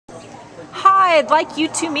Hi, I'd like you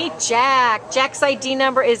to meet Jack. Jack's ID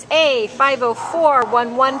number is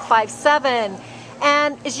A5041157.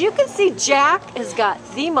 And as you can see, Jack has got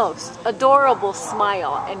the most adorable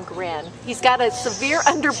smile and grin. He's got a severe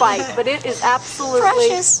underbite, but it is absolutely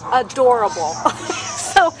precious, adorable.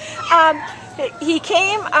 So he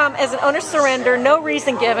came as an owner surrender, no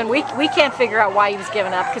reason given. We can't figure out why he was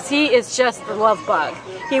given up because he is just the love bug.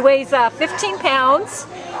 He weighs 15 pounds.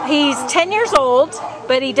 He's 10 years old,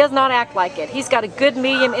 but he does not act like it. He's got a good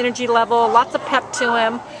medium energy level, lots of pep to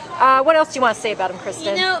him. What else do you want to say about him,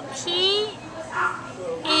 Kristen? You know, he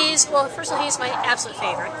is, well, first of all, he's my absolute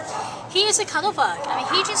favorite. He is a cuddle bug. I mean,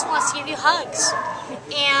 he just wants to give you hugs.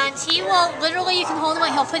 And he will, literally, you can hold him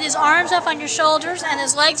and he'll put his arms up on your shoulders and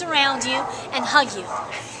his legs around you and hug you.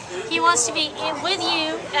 He wants to be with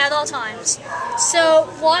you at all times. So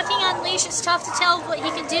walking on leash, it's tough to tell what he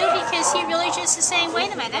can do because he really just is saying,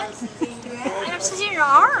 wait a minute, I'm just in your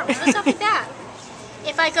arms. What's up with that?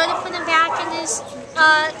 If I go to put him back in his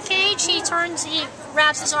cage, he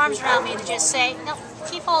wraps his arms around me to just say, no,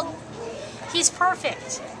 keep holding. He's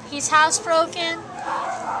perfect. He's housebroken.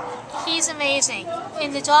 He's amazing.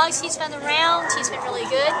 In the dogs he's been around, he's been really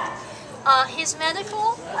good. His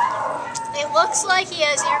medical, it looks like he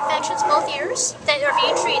has ear infections, both ears, that are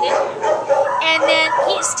being treated. And then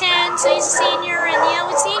he's 10, so he's a senior, and you know,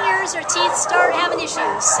 with seniors, their teeth start having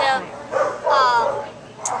issues. So,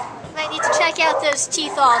 might need to check out those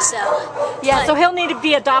teeth also. Yeah, so he'll need to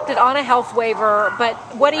be adopted on a health waiver, but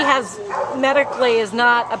what he has medically is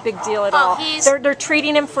not a big deal at all. They're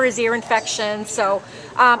treating him for his ear infection, so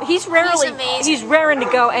he's raring to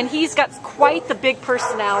go, and he's got quite the big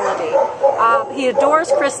personality. He adores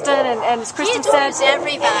Kristen, and as Kristen said, he adores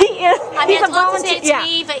everybody. He's a volunteer. Yeah,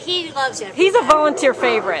 me, but he loves everybody. He's a volunteer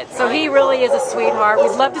favorite, so he really is a sweetheart.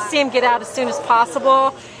 We'd love to see him get out as soon as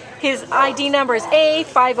possible. His ID number is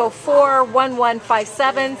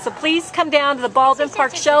A5041157, so please come down to the Baldwin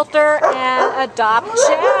Park Shelter and adopt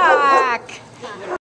Jack.